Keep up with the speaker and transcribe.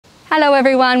Hello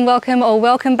everyone,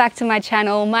 welcome back to my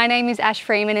channel. My name is Ash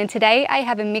Freeman and today I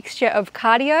have a mixture of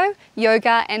cardio,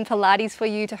 yoga and Pilates for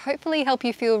you to hopefully help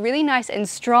you feel really nice and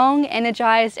strong,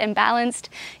 energized and balanced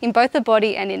in both the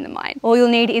body and in the mind. All you'll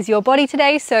need is your body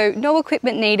today, so no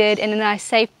equipment needed and a nice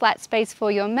safe flat space for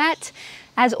your mat.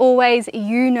 As always,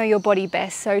 you know your body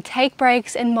best, so take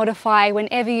breaks and modify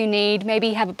whenever you need.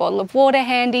 Maybe have a bottle of water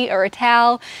handy or a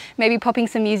towel, maybe popping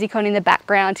some music on in the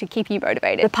background to keep you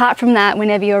motivated. Apart from that,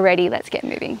 whenever you're ready, let's get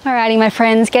moving. Alrighty, my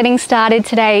friends, getting started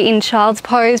today in child's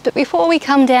pose, but before we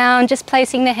come down, just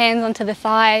placing the hands onto the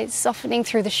thighs, softening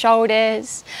through the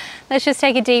shoulders. Let's just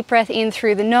take a deep breath in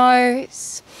through the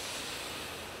nose,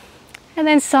 and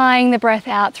then sighing the breath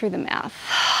out through the mouth.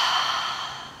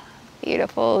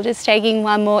 Beautiful. Just taking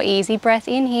one more easy breath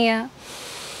in here.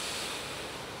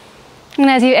 And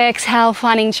as you exhale,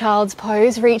 finding child's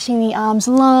pose, reaching the arms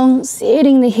long,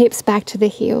 sitting the hips back to the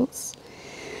heels.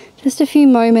 Just a few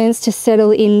moments to settle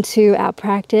into our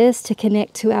practice, to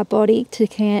connect to our body, to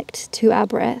connect to our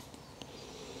breath.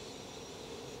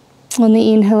 On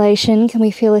the inhalation, can we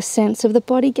feel a sense of the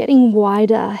body getting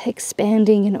wider,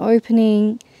 expanding and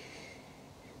opening?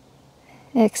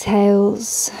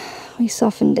 Exhales. We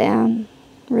soften down,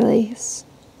 release.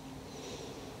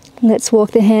 Let's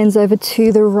walk the hands over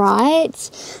to the right,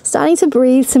 starting to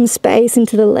breathe some space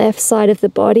into the left side of the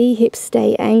body. Hips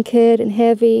stay anchored and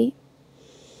heavy.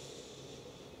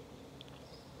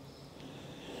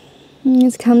 And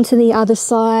let's come to the other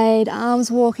side,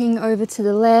 arms walking over to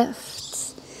the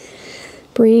left,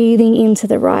 breathing into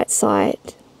the right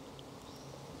side.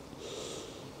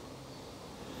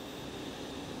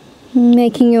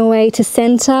 Making your way to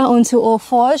center onto all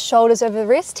fours, shoulders over the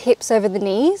wrist, hips over the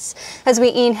knees. As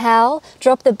we inhale,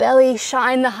 drop the belly,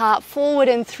 shine the heart forward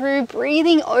and through,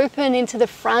 breathing open into the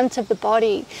front of the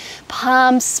body.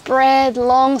 Palms spread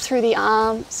long through the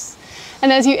arms.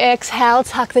 And as you exhale,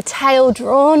 tuck the tail,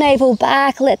 draw navel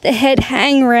back, let the head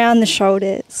hang around the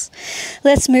shoulders.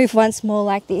 Let's move once more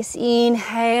like this.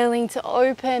 Inhaling to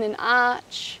open and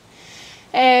arch.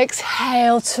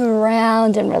 Exhale to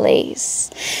round and release.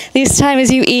 This time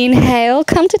as you inhale,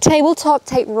 come to tabletop,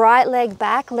 take right leg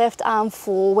back, left arm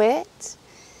forward.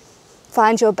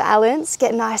 Find your balance,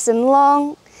 get nice and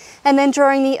long. And then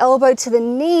drawing the elbow to the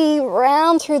knee,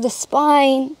 round through the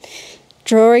spine,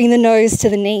 drawing the nose to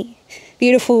the knee.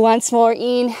 Beautiful, once more,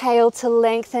 inhale to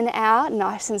lengthen out,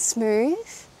 nice and smooth.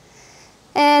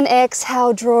 And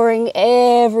exhale, drawing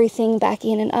everything back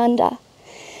in and under.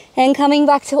 And coming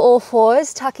back to all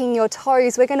fours, tucking your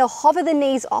toes, we're going to hover the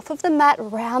knees off of the mat,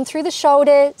 round through the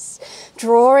shoulders,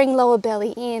 drawing lower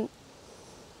belly in.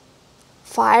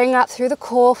 Firing up through the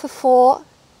core for 4,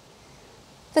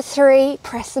 for 3,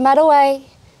 press the mat away,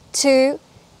 2,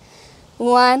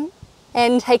 1,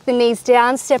 and take the knees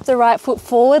down, step the right foot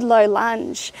forward, low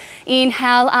lunge.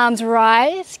 Inhale, arms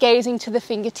rise, gazing to the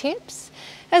fingertips.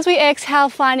 As we exhale,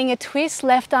 finding a twist,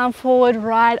 left arm forward,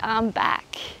 right arm back.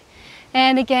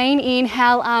 And again,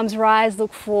 inhale, arms rise,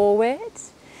 look forward.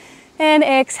 And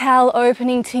exhale,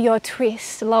 opening to your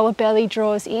twist, lower belly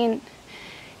draws in.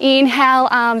 Inhale,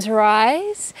 arms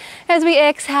rise. As we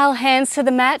exhale, hands to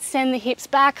the mat, send the hips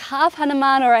back, half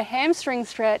Hanuman or a hamstring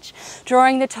stretch,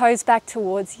 drawing the toes back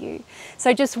towards you.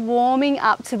 So just warming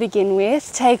up to begin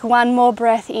with. Take one more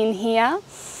breath in here.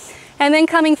 And then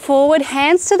coming forward,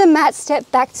 hands to the mat,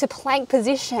 step back to plank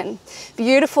position.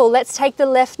 Beautiful. Let's take the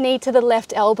left knee to the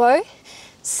left elbow.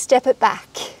 Step it back.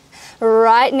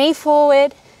 Right knee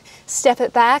forward. Step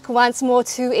it back. Once more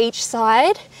to each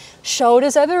side.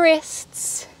 Shoulders over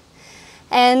wrists.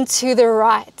 And to the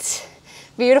right.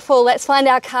 Beautiful. Let's find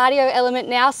our cardio element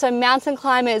now. So mountain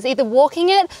climbers, either walking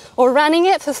it or running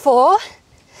it for 4,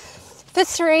 for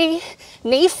 3,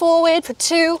 knee forward for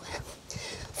 2,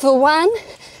 for 1.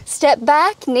 Step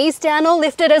back, knees down or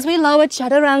lifted as we lower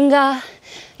chaturanga.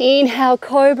 Inhale,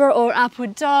 cobra or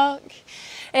upward dog.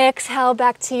 Exhale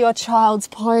back to your child's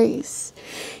pose.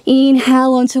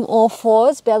 Inhale onto all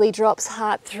fours, belly drops,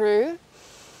 heart through.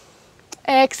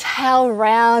 Exhale,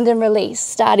 round and release,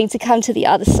 starting to come to the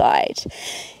other side.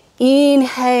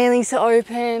 Inhaling to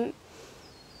open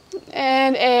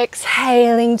and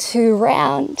exhaling to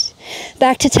round.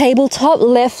 Back to tabletop,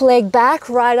 left leg back,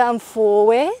 right arm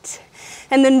forward.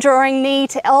 And then drawing knee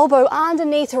to elbow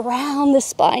underneath around the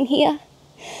spine here.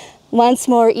 Once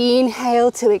more,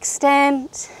 inhale to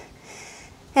extend.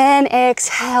 And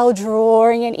exhale,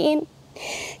 drawing it in.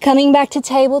 Coming back to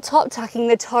tabletop, tucking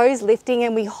the toes, lifting,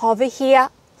 and we hover here.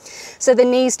 So the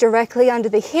knees directly under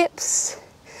the hips.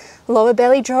 Lower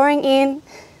belly drawing in.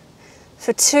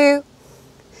 For 2.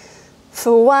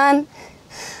 For 1.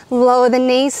 Lower the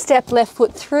knees, step left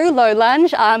foot through, low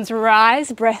lunge, arms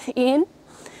rise, breath in.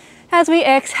 As we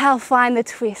exhale, find the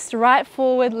twist. Right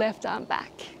forward, left arm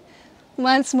back.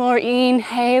 Once more,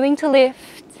 inhaling to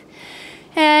lift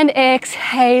and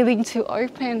exhaling to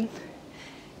open.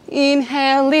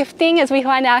 Inhale, lifting as we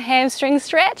find our hamstring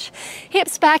stretch.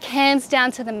 Hips back, hands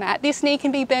down to the mat. This knee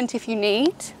can be bent if you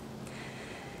need.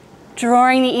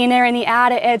 Drawing the inner and the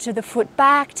outer edge of the foot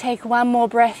back. Take one more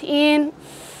breath in.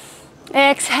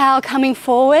 Exhale, coming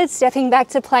forward, stepping back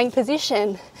to plank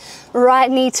position.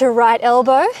 Right knee to right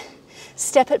elbow.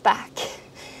 Step it back.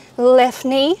 Left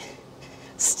knee,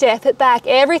 step it back.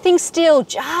 Everything still,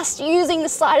 just using the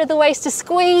side of the waist to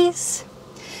squeeze.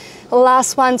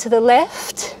 Last one to the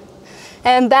left.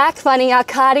 And back, finding our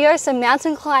cardio, some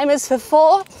mountain climbers for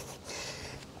 4,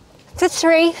 for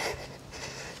 3,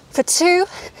 for 2,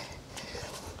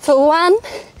 for 1.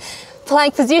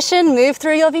 Plank position, move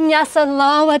through your vinyasa,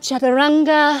 lower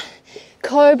chaturanga,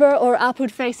 cobra or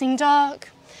upward facing dog.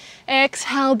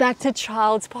 Exhale back to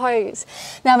child's pose.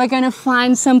 Now we're going to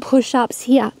find some push-ups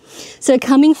here. So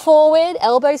coming forward,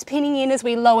 elbows pinning in as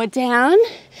we lower down,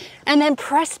 and then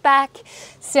press back,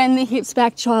 send the hips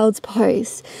back, child's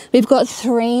pose. We've got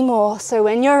 3 more, so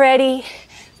when you're ready,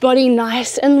 body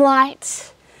nice and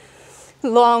light,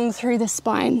 long through the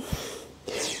spine.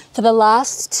 For the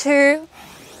last 2,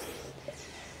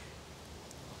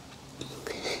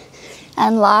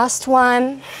 and last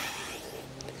one.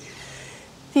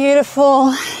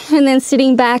 Beautiful. And then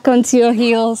sitting back onto your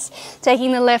heels,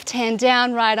 taking the left hand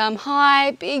down, right arm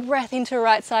high, big breath into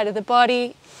right side of the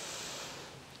body.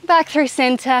 Back through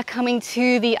center, coming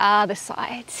to the other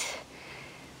side.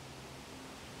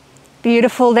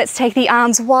 Beautiful. Let's take the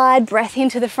arms wide, breath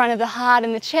into the front of the heart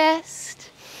and the chest.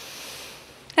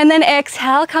 And then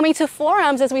exhale, coming to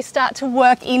forearms as we start to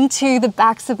work into the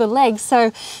backs of the legs.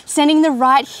 So sending the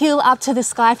right heel up to the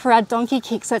sky for our donkey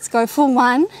kicks. Let's go for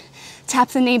 1. Tap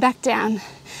the knee back down.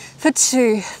 For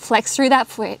 2, flex through that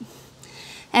foot.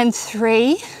 And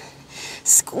 3,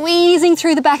 squeezing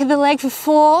through the back of the leg for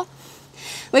 4.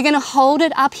 We're going to hold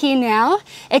it up here now.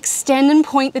 Extend and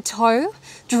point the toe.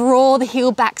 Draw the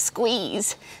heel back,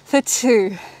 squeeze for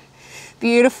 2.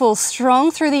 Beautiful,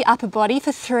 strong through the upper body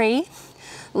for 3.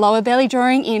 Lower belly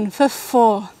drawing in for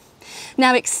 4.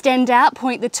 Now extend out,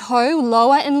 point the toe,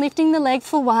 lower and lifting the leg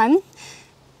for 1.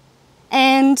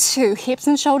 And 2, hips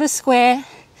and shoulders square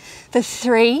for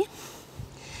 3.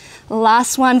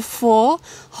 Last one, 4,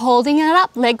 holding it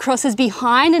up, leg crosses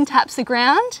behind and taps the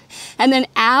ground, and then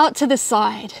out to the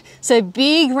side. So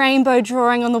big rainbow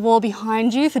drawing on the wall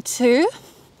behind you for 2.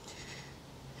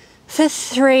 For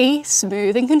 3,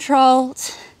 smooth and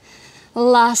controlled.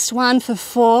 Last one for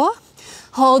 4.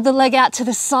 Hold the leg out to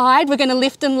the side. We're going to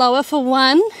lift and lower for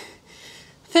 1.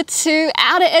 For 2,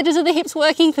 outer edges of the hips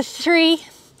working for 3.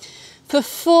 For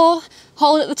 4,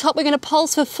 hold at the top. We're going to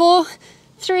pulse for 4,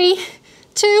 3,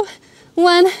 2,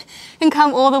 1, and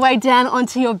come all the way down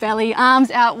onto your belly. Arms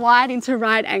out wide into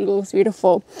right angles.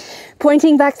 Beautiful.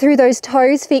 Pointing back through those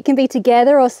toes, feet can be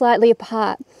together or slightly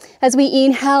apart. As we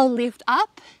inhale, lift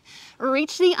up,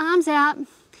 reach the arms out,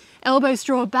 elbows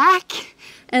draw back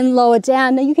and lower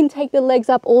down. Now you can take the legs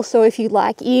up also if you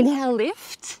like. Inhale,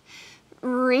 lift,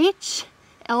 reach,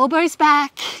 elbows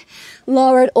back,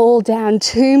 lower it all down.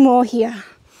 2 more here.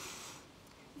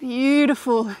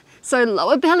 Beautiful. So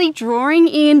lower belly drawing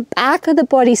in, back of the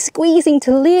body squeezing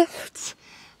to lift.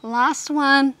 Last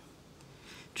one.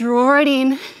 Draw it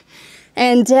in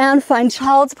and down. Find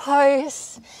child's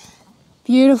pose.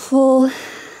 Beautiful.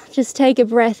 Just take a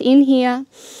breath in here.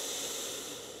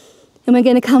 And we're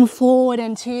going to come forward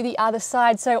and to the other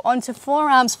side. So onto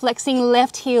forearms, flexing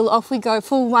left heel. Off we go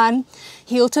for 1.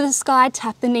 Heel to the sky,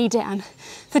 tap the knee down.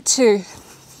 For 2.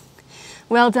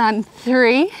 Well done.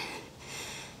 3.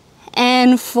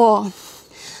 And 4.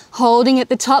 Holding at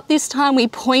the top this time, we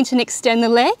point and extend the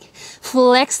leg.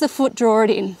 Flex the foot, draw it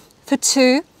in. For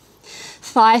 2.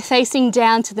 Thigh facing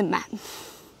down to the mat.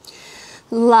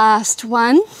 Last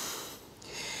one.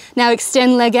 Now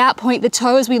extend leg out, point the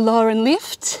toe as we lower and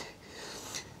lift.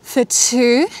 For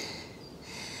 2.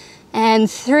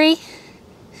 And 3.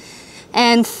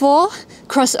 And 4.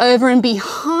 Cross over and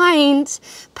behind.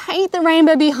 Paint the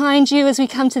rainbow behind you as we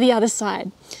come to the other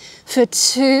side. For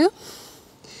 2.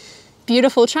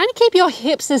 Beautiful. Trying to keep your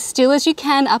hips as still as you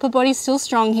can. Upper body still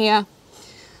strong here.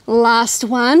 Last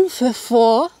one for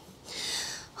 4.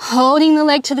 Holding the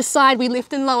leg to the side, we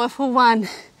lift and lower for 1,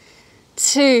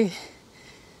 2,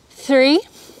 3,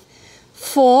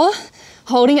 4.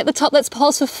 Holding at the top, let's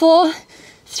pulse for 4,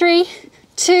 3,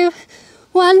 2,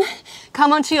 1.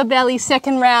 Come onto your belly,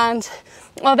 second round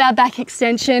of our back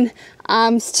extension.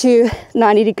 Arms to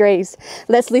 90 degrees.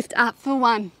 Let's lift up for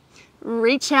 1.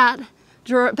 Reach out,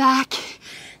 draw it back,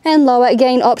 and lower.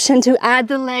 Again, option to add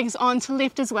the legs on to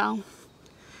lift as well.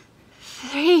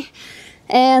 3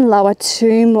 and lower.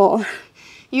 2 more.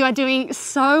 You are doing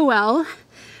so well.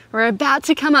 We're about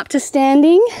to come up to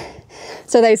standing,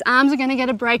 so those arms are going to get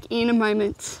a break in a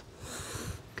moment.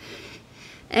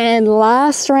 And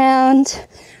last round.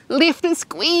 Lift and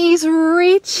squeeze,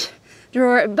 reach,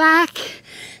 draw it back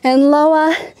and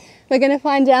lower. We're going to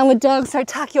find downward dog, so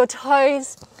tuck your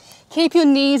toes. Keep your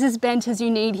knees as bent as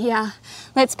you need here.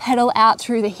 Let's pedal out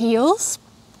through the heels.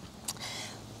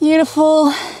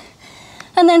 Beautiful.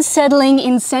 And then settling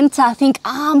in center. Think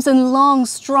arms and long,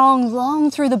 strong,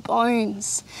 long through the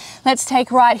bones. Let's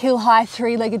take right heel high,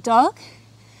 3-legged dog,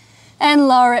 and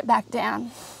lower it back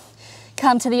down.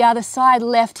 Come to the other side,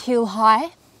 left heel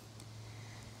high,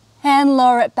 and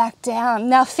lower it back down.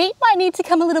 Now feet might need to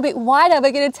come a little bit wider.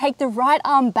 We're going to take the right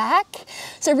arm back.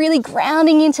 So really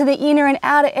grounding into the inner and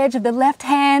outer edge of the left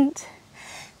hand.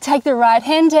 Take the right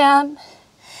hand down,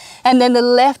 and then the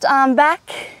left arm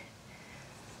back.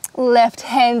 Left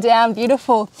hand down,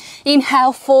 beautiful.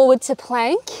 Inhale forward to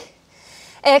plank.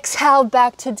 Exhale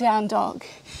back to down dog.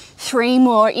 3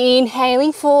 more,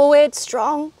 inhaling forward,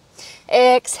 strong.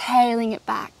 Exhaling it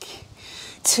back.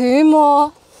 2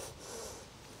 more.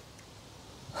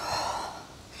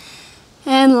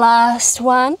 And last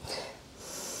one.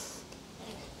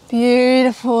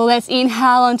 Beautiful. Let's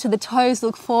inhale onto the toes,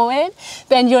 look forward.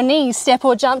 Bend your knees, step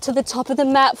or jump to the top of the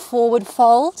mat, forward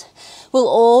fold. We'll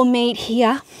all meet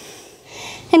here.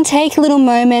 And take a little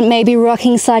moment, maybe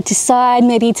rocking side to side,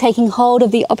 maybe taking hold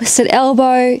of the opposite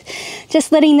elbow.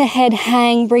 Just letting the head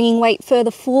hang, bringing weight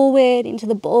further forward into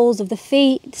the balls of the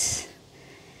feet.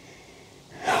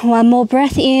 1 more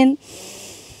breath in.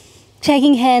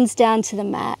 Taking hands down to the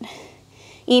mat.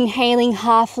 Inhaling,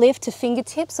 half lift to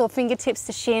fingertips or fingertips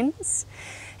to shins.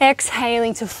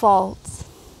 Exhaling to folds.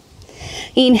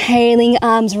 Inhaling,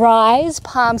 arms rise,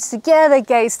 palms together,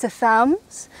 gaze to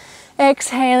thumbs.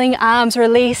 Exhaling, arms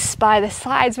release by the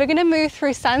sides. We're going to move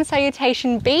through Sun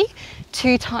Salutation B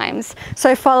 2 times.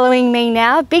 So following me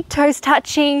now, big toes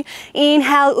touching.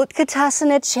 Inhale,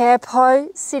 Utkatasana, chair pose,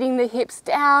 sitting the hips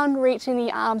down, reaching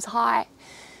the arms high.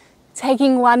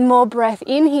 Taking 1 more breath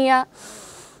in here.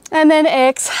 And then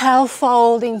exhale,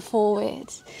 folding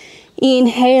forward.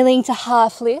 Inhaling to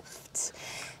half lift.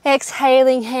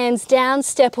 Exhaling, hands down,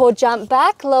 step or jump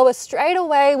back. Lower straight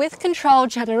away with control,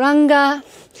 Chaturanga.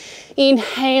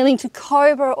 Inhaling to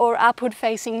cobra or upward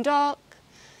facing dog.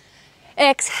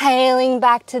 Exhaling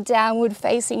back to downward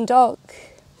facing dog.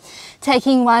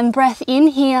 Taking 1 breath in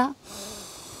here.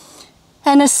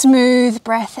 And a smooth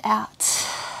breath out.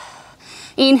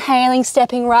 Inhaling,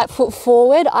 stepping right foot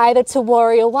forward, either to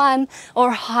warrior 1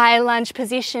 or high lunge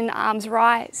position, arms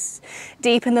rise.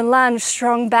 Deepen the lunge,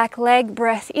 strong back leg,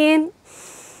 breath in.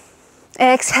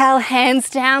 Exhale, hands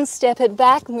down, step it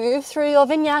back, move through your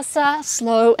vinyasa,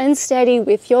 slow and steady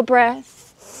with your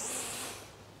breath.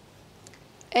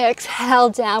 Exhale,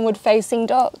 downward facing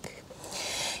dog.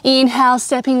 Inhale,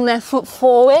 stepping left foot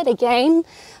forward, again,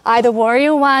 either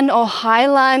warrior 1 or high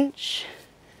lunge.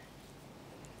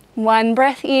 1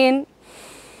 breath in.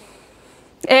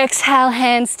 Exhale,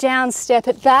 hands down, step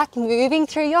it back, moving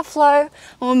through your flow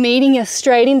or meeting a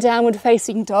straight in downward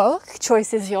facing dog.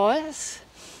 Choice is yours.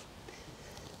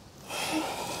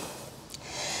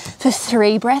 For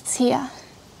 3 breaths here.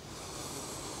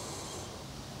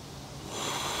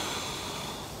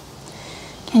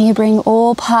 Can you bring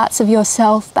all parts of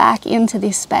yourself back into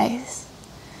this space?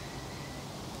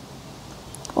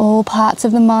 All parts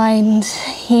of the mind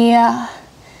here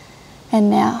and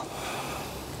now.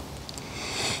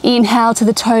 Inhale to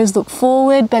the toes, look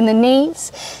forward, bend the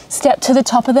knees, step to the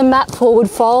top of the mat, forward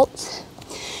fold.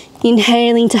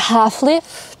 Inhaling to half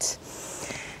lift.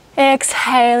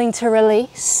 Exhaling to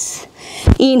release.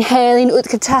 Inhaling,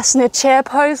 Utkatasana, chair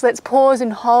pose. Let's pause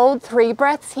and hold. 3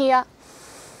 breaths here.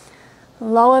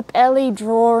 Lower belly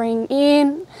drawing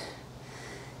in.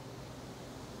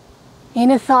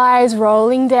 Inner thighs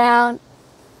rolling down.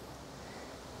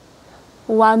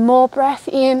 1 more breath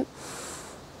in.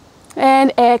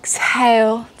 And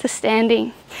exhale to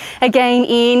standing. Again,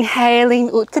 inhaling,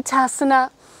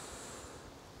 Utkatasana.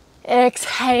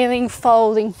 Exhaling,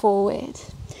 folding forward.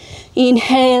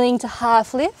 Inhaling to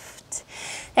half lift.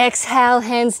 Exhale,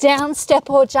 hands down, step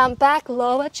or jump back,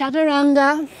 lower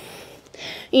Chaturanga.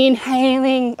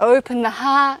 Inhaling, open the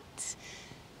heart.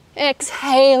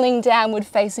 Exhaling, downward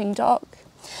facing dog.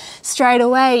 Straight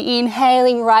away,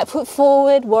 inhaling, right foot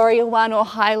forward, warrior 1 or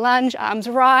high lunge, arms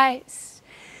rise.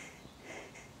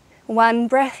 1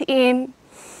 breath in.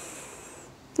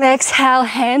 Exhale,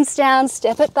 hands down,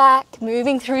 step it back,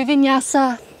 moving through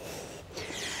vinyasa.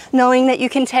 knowing that you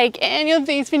can take any of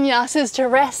these vinyasas to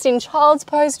rest in child's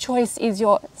pose. Choice is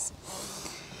yours.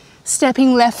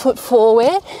 Stepping left foot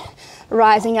forward,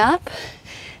 rising up,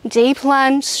 deep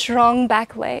lunge, strong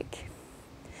back leg.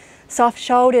 Soft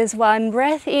shoulders, one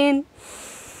breath in.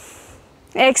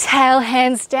 Exhale,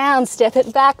 hands down, step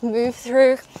it back, move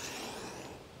through.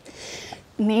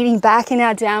 Meeting back in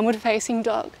our downward facing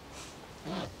dog.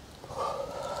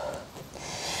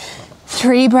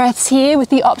 3 breaths here with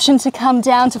the option to come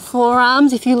down to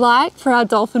forearms if you like for our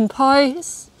dolphin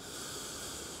pose.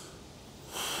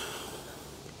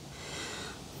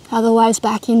 Otherwise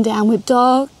back in downward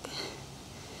dog.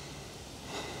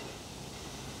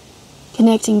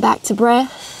 Connecting back to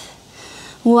breath.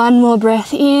 One more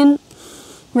breath in.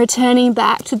 Returning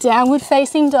back to downward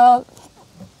facing dog.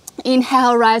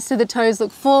 Inhale, rise to the toes,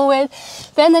 look forward.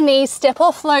 Bend the knees, step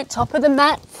or float, top of the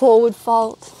mat, forward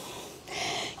fold.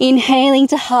 Inhaling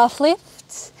to half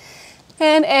lift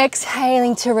and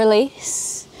exhaling to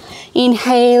release.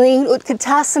 Inhaling,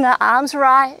 Utkatasana, arms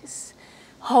rise.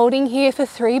 Holding here for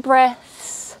 3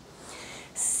 breaths.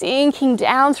 Sinking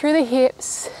down through the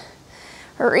hips.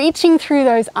 Reaching through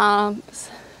those arms.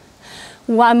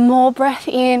 One more breath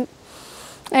in.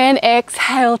 And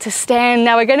exhale to stand.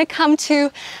 Now we're going to come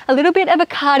to a little bit of a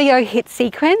cardio hit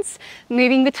sequence,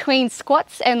 moving between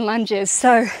squats and lunges.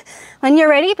 So when you're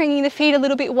ready, bringing the feet a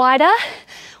little bit wider,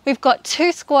 we've got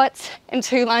 2 squats and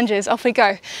 2 lunges. Off we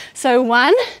go. So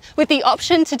 1 with the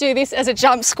option to do this as a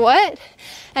jump squat,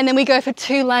 and then we go for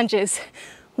 2 lunges.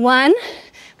 1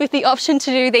 with the option to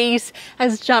do these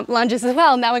as jump lunges as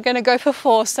well. Now we're going to go for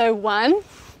 4. So 1,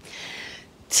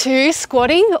 2,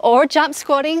 squatting or jump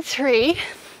squatting, 3,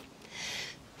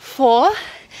 4,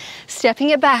 stepping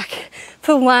it back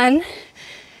for 1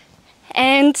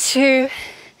 and 2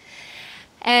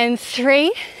 and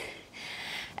 3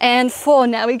 and 4.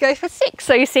 Now we go for 6.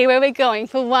 So you see where we're going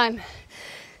for 1,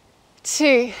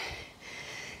 2,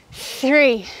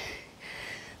 3,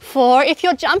 4. If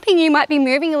you're jumping, you might be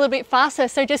moving a little bit faster.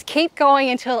 So just keep going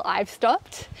until I've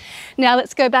stopped. Now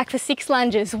let's go back for 6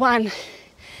 lunges. 1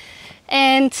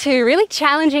 and 2. Really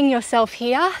challenging yourself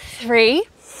here. 3,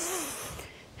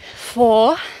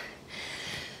 4,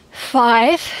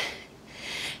 5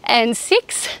 and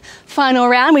 6. Final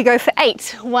round, we go for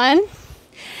 8. 1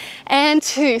 and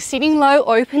 2. Sitting low,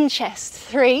 open chest.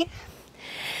 3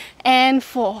 and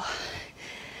 4,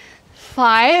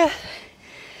 5,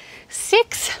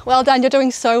 6. Well done, you're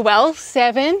doing so well.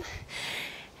 7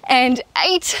 and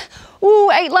 8. Ooh,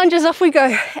 8 lunges, off we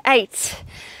go. 8.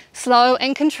 Slow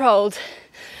and controlled.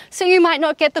 So you might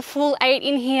not get the full 8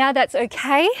 in here, that's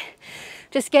okay.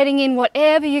 Just getting in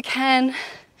whatever you can.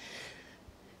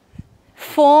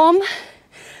 Form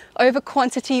over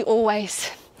quantity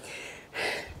always.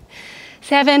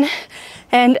 7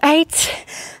 and 8.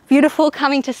 Beautiful,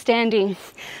 coming to standing.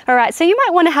 All right, so you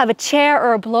might want to have a chair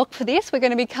or a block for this. We're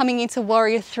going to be coming into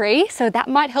Warrior 3, so that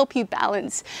might help you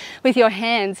balance with your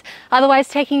hands. Otherwise,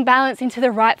 taking balance into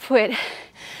the right foot.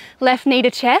 Left knee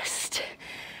to chest,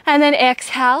 and then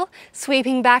exhale,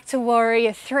 sweeping back to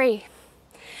Warrior 3.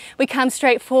 We come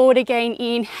straight forward again,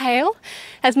 inhale,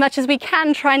 as much as we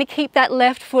can, trying to keep that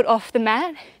left foot off the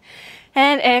mat,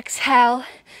 and exhale,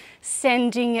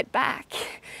 sending it back.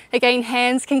 Again,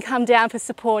 hands can come down for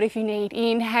support if you need.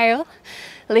 Inhale,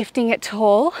 lifting it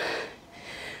tall,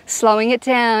 slowing it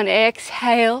down,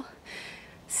 exhale,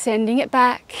 sending it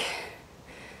back.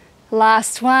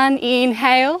 Last one,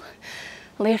 inhale,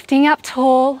 lifting up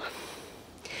tall,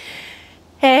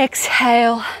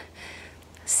 exhale,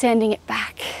 sending it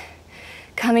back.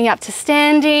 Coming up to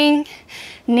standing,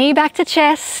 knee back to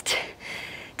chest,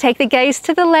 take the gaze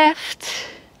to the left,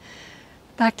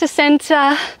 back to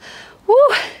center, woo,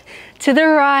 to the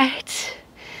right,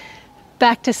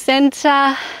 back to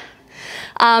center,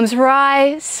 arms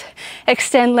rise,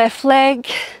 extend left leg,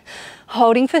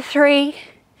 holding for 3,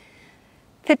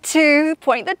 for 2,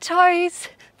 point the toes,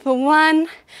 for 1,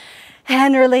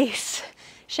 and release.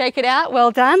 Shake it out,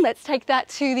 well done. Let's take that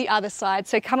to the other side.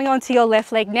 So coming onto your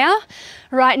left leg now,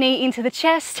 right knee into the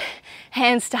chest,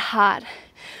 hands to heart.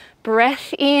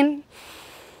 Breath in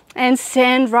and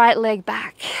send right leg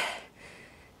back.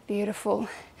 Beautiful.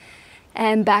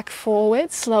 And back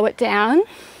forward, slow it down.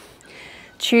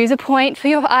 Choose a point for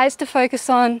your eyes to focus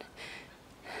on.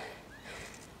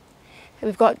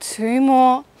 We've got 2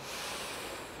 more.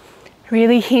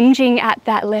 Really hinging at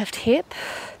that left hip.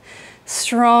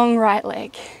 Strong right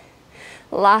leg.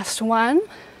 Last one.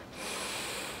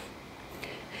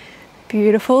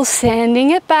 Beautiful,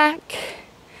 sending it back.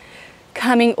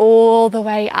 Coming all the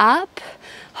way up,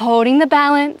 holding the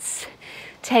balance,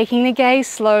 taking the gaze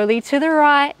slowly to the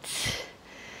right,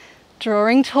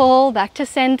 Drawing tall, back to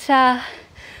center,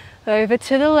 over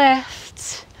to the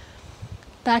left,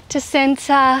 back to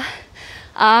center,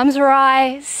 arms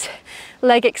rise,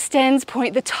 leg extends,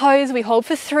 point the toes, we hold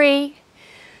for 3,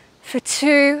 for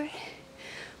 2,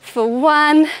 for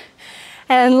 1,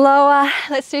 and lower.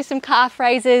 Let's do some calf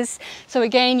raises. So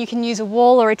again, you can use a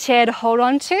wall or a chair to hold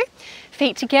on to.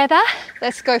 Feet together,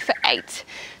 let's go for 8.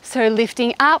 So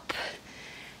lifting up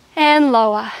and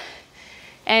lower,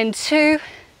 and 2,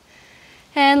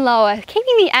 and lower.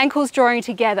 Keeping the ankles drawing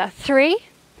together, 3,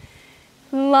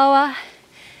 lower,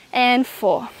 and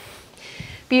 4.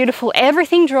 Beautiful,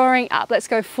 everything drawing up. Let's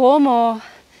go 4 more,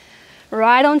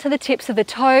 right onto the tips of the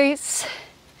toes.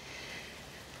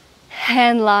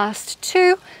 And last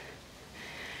 2,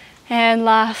 and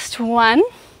last 1.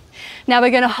 Now we're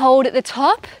going to hold at the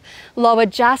top, lower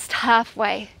just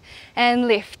halfway, and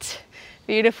lift.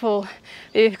 Beautiful.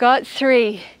 We've got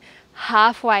 3,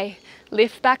 halfway,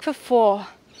 lift back for 4.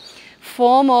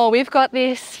 4 more, we've got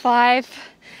this, 5.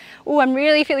 Oh, I'm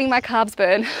really feeling my calves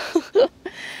burn.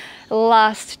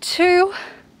 Last 2,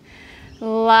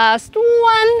 last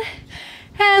 1.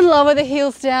 And lower the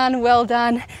heels down, well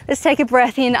done. Let's take a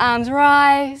breath in, arms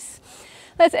rise.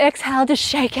 Let's exhale to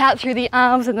shake out through the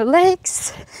arms and the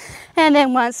legs. And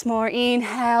then once more,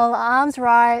 inhale, arms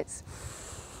rise.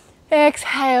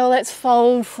 Exhale, let's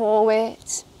fold forward.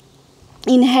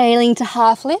 Inhaling to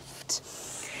half lift.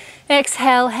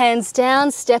 Exhale, hands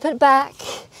down, step it back.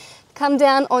 Come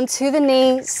down onto the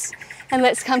knees. And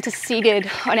let's come to seated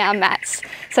on our mats.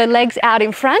 So legs out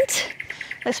in front.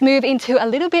 Let's move into a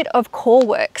little bit of core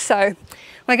work. So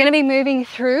we're going to be moving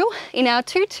through in our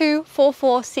 2-2,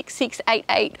 4-4, 6-6,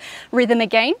 8-8 rhythm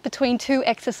again between 2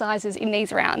 exercises in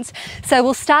these rounds. So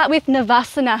we'll start with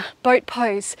Navasana, boat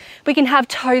pose. We can have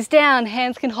toes down,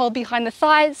 hands can hold behind the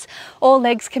thighs, or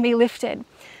legs can be lifted.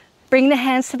 Bring the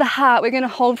hands to the heart. We're going to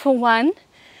hold for 1,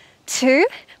 2.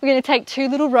 We're going to take 2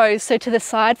 little rows, so to the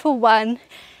side for 1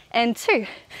 and 2.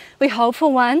 We hold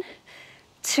for 1,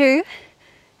 2,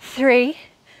 3,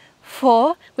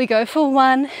 4. We go for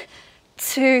 1,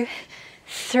 2,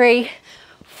 3,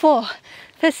 4.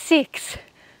 For 6,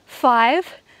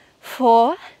 5,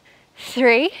 4,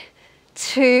 3,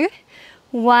 2,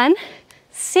 1.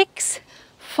 6,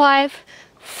 5,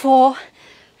 4,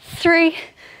 3,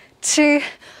 2,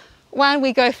 1.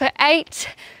 We go for 8.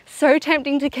 So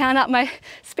tempting to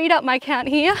speed up my count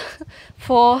here.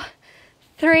 4,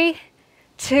 3,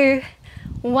 2,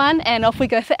 1, and off we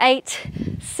go for 8,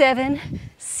 7,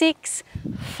 6,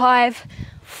 5,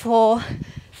 4,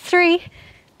 3,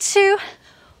 2,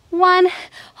 1.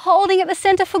 Holding at the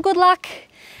center for good luck,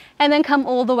 and then come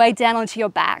all the way down onto your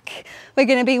back. We're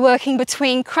going to be working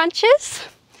between crunches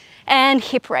and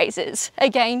hip raises.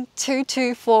 Again, 2,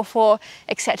 2, 4, 4,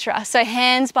 etc. So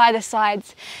hands by the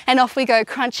sides, and off we go,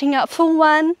 crunching up for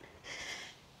 1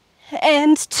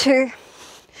 and 2.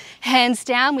 Hands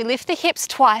down, we lift the hips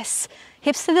twice.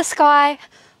 Hips to the sky,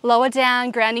 lower down,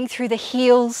 grounding through the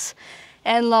heels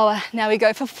and lower. Now we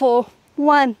go for 4.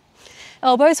 1,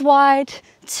 elbows wide.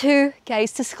 2,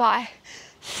 gaze to sky.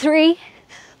 3,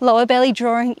 lower belly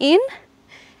drawing in.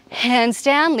 Hands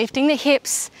down, lifting the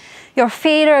hips. Your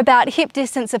feet are about hip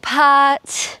distance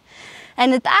apart.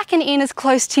 And the back and in as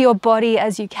close to your body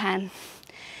as you can.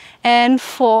 And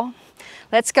 4.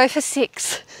 Let's go for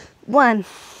 6. 1.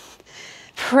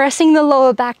 Pressing the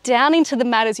lower back down into the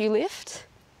mat as you lift.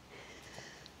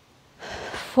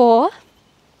 4,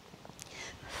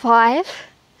 5,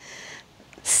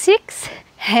 6,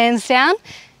 hands down,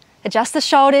 adjust the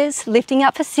shoulders, lifting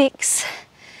up for 6,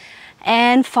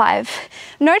 and 5.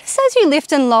 Notice as you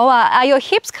lift and lower, are your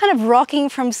hips kind of rocking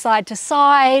from side to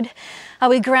side? Are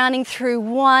we grounding through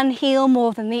one heel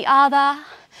more than the other?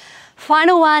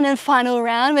 Final one and final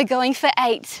round, we're going for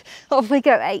 8. Off we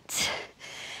go, 8.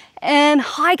 And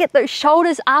high, get those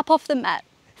shoulders up off the mat.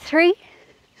 3,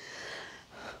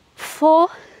 4,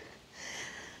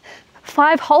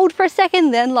 5, hold for a second,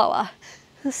 then lower.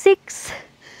 6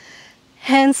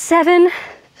 and 7,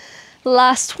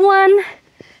 last 1,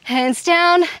 hands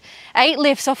down, 8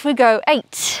 lifts, off we go.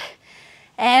 8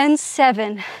 and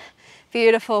 7,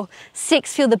 beautiful.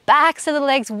 6, feel the backs of the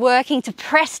legs working to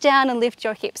press down and lift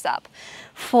your hips up.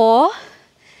 4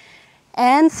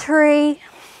 and 3,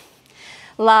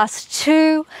 last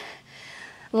 2,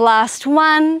 last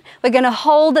 1. We're going to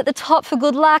hold at the top for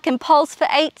good luck and pulse for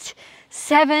 8,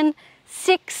 7,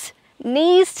 6,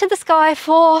 knees to the sky.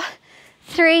 4,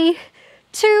 3,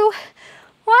 2,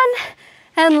 1,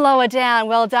 and lower down.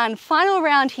 Well done. Final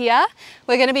round here.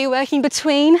 We're going to be working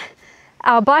between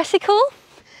our bicycle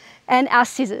and our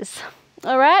scissors.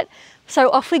 All right, so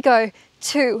off we go.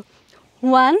 2,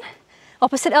 1,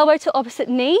 opposite elbow to opposite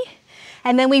knee.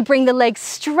 And then we bring the legs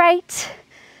straight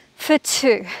for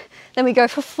 2. Then we go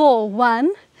for 4.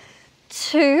 1,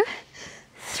 2,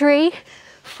 3,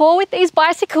 4. With these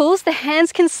bicycles, the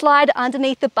hands can slide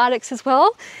underneath the buttocks as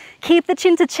well. Keep the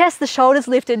chin to chest, the shoulders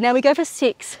lifted. Now we go for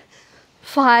 6,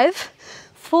 5,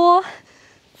 4,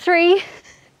 3,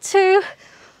 2,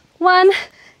 1,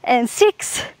 and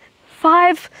 6,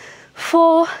 5,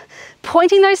 4.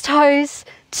 Pointing those toes.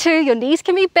 2, your knees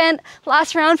can be bent.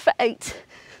 Last round for 8,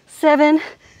 7,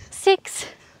 6,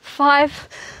 5,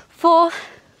 4,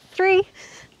 3,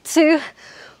 2,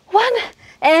 1,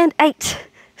 and 8,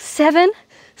 7,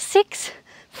 6,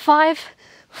 5,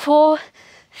 4,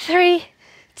 3,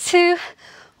 2,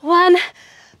 1.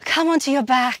 Come onto your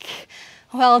back.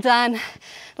 Well done.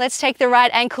 Let's take the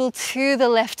right ankle to the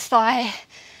left thigh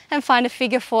and find a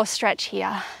figure 4 stretch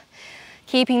here.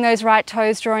 Keeping those right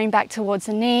toes drawing back towards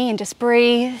the knee, and just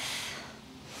breathe.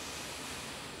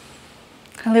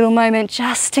 A little moment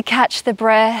just to catch the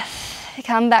breath.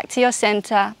 Come back to your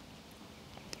center.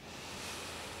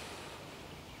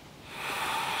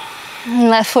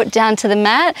 Left foot down to the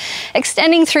mat,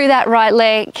 extending through that right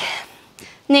leg.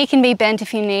 Knee can be bent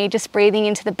if you need, just breathing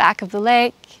into the back of the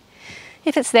leg.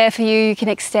 If it's there for you, you can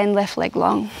extend left leg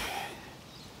long.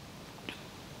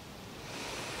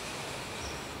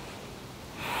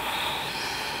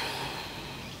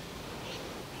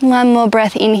 One more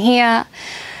breath in here.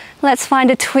 Let's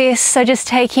find a twist. So just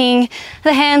taking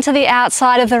the hand to the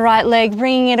outside of the right leg,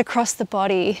 bringing it across the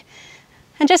body.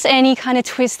 And just any kind of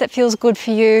twist that feels good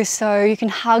for you. So you can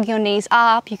hug your knees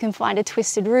up, you can find a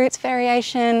twisted roots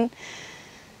variation.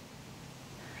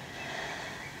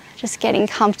 Just getting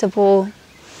comfortable,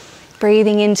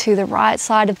 breathing into the right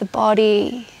side of the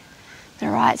body, the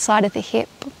right side of the hip.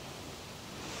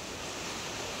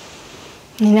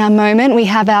 In our moment, we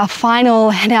have our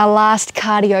final and our last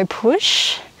cardio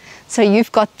push. So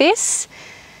you've got this.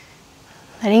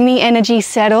 Letting the energy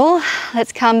settle.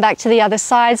 Let's come back to the other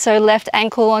side. So left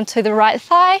ankle onto the right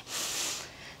thigh.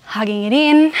 Hugging it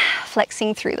in,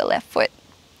 flexing through the left foot.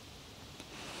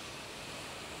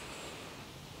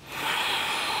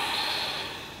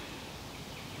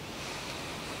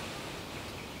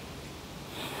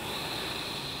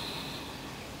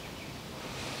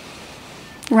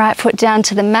 Right foot down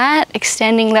to the mat,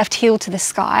 extending left heel to the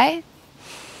sky.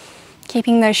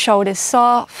 Keeping those shoulders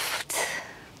soft.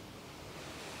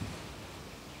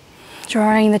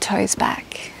 Drawing the toes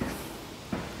back.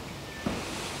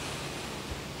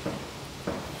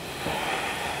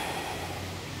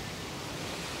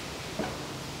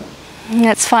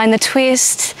 Let's find the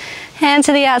twist. Hand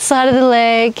to the outside of the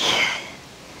leg.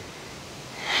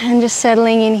 And just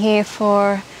settling in here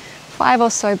for 5 or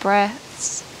so breaths.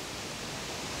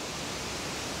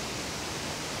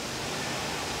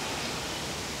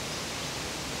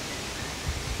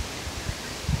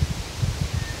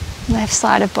 Left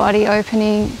side of body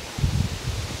opening.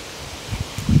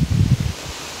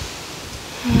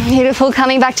 Beautiful,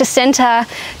 coming back to center.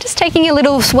 Just taking a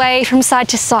little sway from side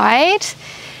to side.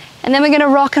 And then we're gonna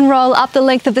rock and roll up the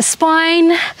length of the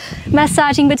spine,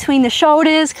 massaging between the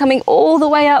shoulders, coming all the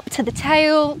way up to the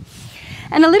tail.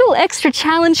 And a little extra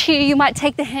challenge here, you might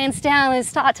take the hands down and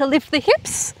start to lift the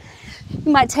hips.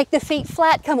 You might take the feet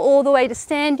flat, come all the way to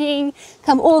standing,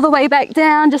 come all the way back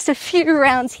down. Just a few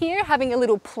rounds here, having a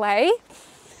little play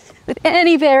with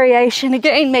any variation.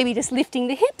 Again, maybe just lifting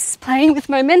the hips, playing with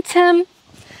momentum.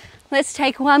 Let's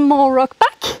take one more rock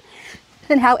back.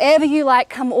 Then however you like,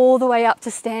 come all the way up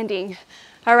to standing.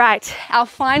 All right, our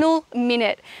final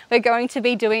minute, we're going to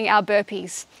be doing our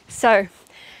burpees. So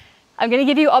I'm going to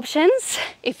give you options.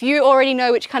 If you already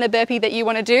know which kind of burpee that you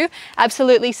want to do,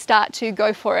 absolutely start to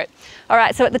go for it. All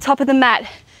right, so at the top of the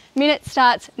mat, minute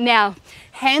starts now.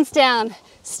 Hands down,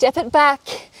 step it back,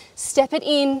 step it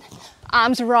in,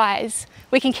 arms rise.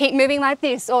 We can keep moving like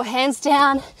this, or hands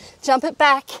down, jump it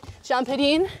back, jump it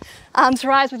in, arms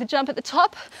rise with a jump at the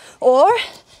top, or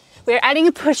we're adding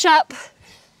a push up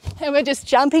and we're just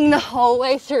jumping the whole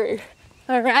way through.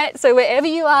 All right, so wherever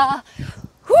you are,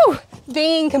 whew,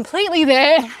 being completely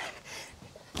there.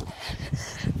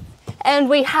 And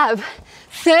we have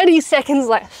 30 seconds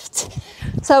left.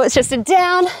 So it's just a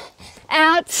down,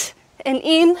 out, and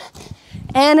in,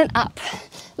 and an up.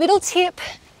 Little tip,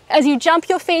 as you jump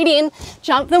your feet in,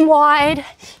 jump them wide,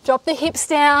 drop the hips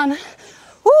down.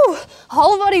 Woo,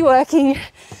 whole body working,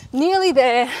 nearly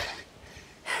there.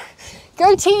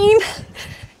 Go team,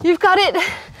 you've got it.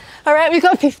 All right, we've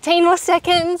got 15 more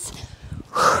seconds.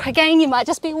 Again, you might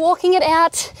just be walking it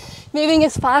out, moving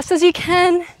as fast as you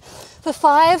can for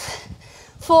 5,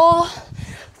 4,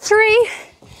 3,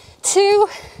 2,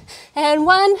 and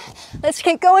 1. Let's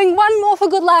keep going. One more for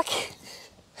good luck.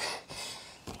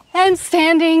 And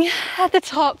standing at the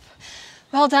top.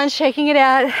 Well done, shaking it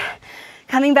out.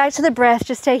 Coming back to the breath,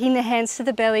 just taking the hands to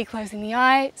the belly, closing the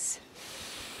eyes.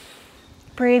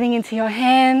 Breathing into your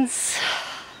hands.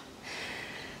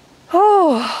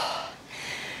 Oh,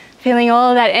 feeling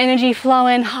all of that energy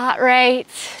flowing, heart rate,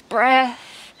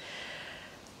 breath.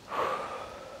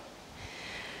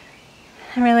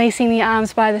 And releasing the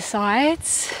arms by the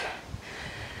sides.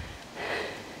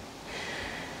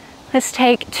 Let's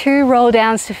take 2 roll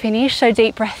downs to finish. So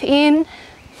deep breath in.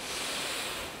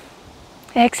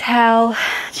 Exhale,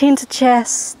 chin to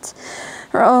chest,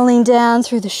 rolling down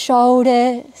through the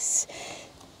shoulders.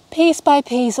 Piece by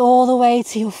piece, all the way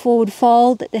to your forward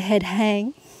fold, let the head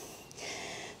hang.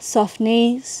 Soft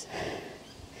knees.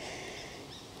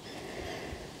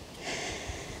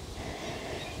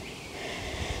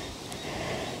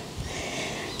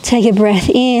 Take a breath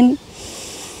in,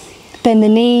 bend the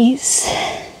knees,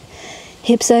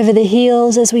 hips over the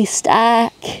heels as we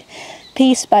stack,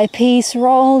 piece by piece,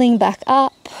 rolling back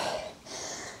up,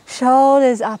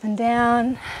 shoulders up and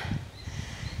down.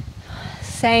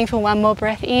 Staying for one more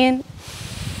breath in,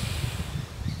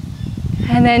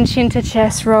 and then chin to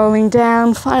chest, rolling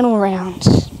down, final round.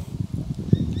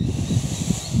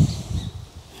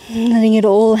 Letting it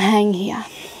all hang here.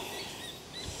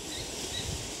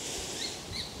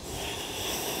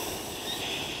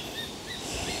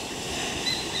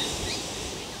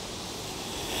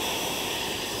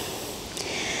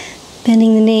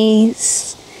 Bending the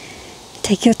knees,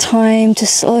 take your time to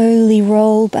slowly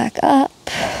roll back up.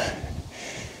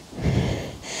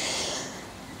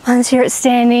 Once you're at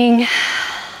standing,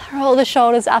 roll the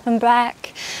shoulders up and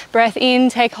back. Breath in,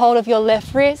 take hold of your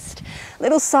left wrist.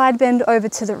 Little side bend over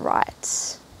to the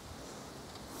right.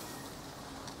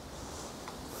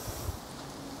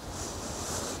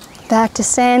 Back to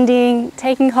standing,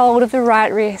 taking hold of the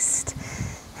right wrist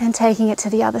and taking it to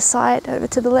the other side, over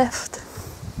to the left.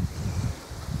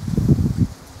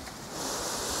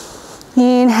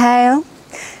 Inhale,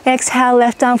 exhale,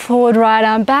 left arm forward, right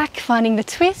arm back, finding the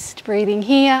twist, breathing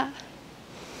here.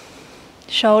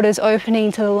 Shoulders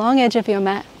opening to the long edge of your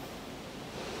mat.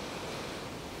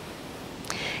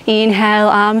 Inhale,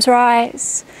 arms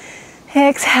rise.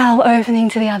 Exhale, opening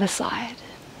to the other side.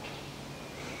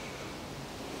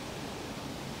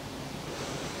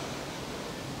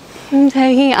 And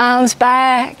taking arms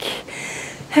back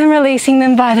and releasing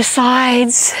them by the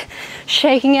sides.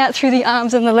 Shaking out through the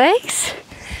arms and the legs.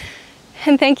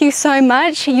 And thank you so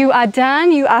much. You are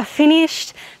done, you are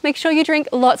finished. Make sure you drink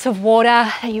lots of water,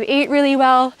 that you eat really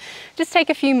well. Just take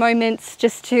a few moments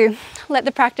just to let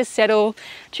the practice settle.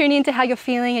 Tune into how you're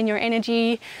feeling and your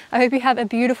energy. I hope you have a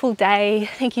beautiful day.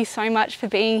 Thank you so much for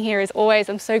being here as always.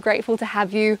 I'm so grateful to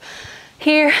have you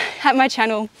here at my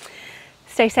channel.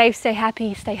 Stay safe, stay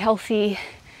happy, stay healthy,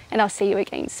 and I'll see you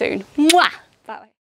again soon. Mwah! Bye.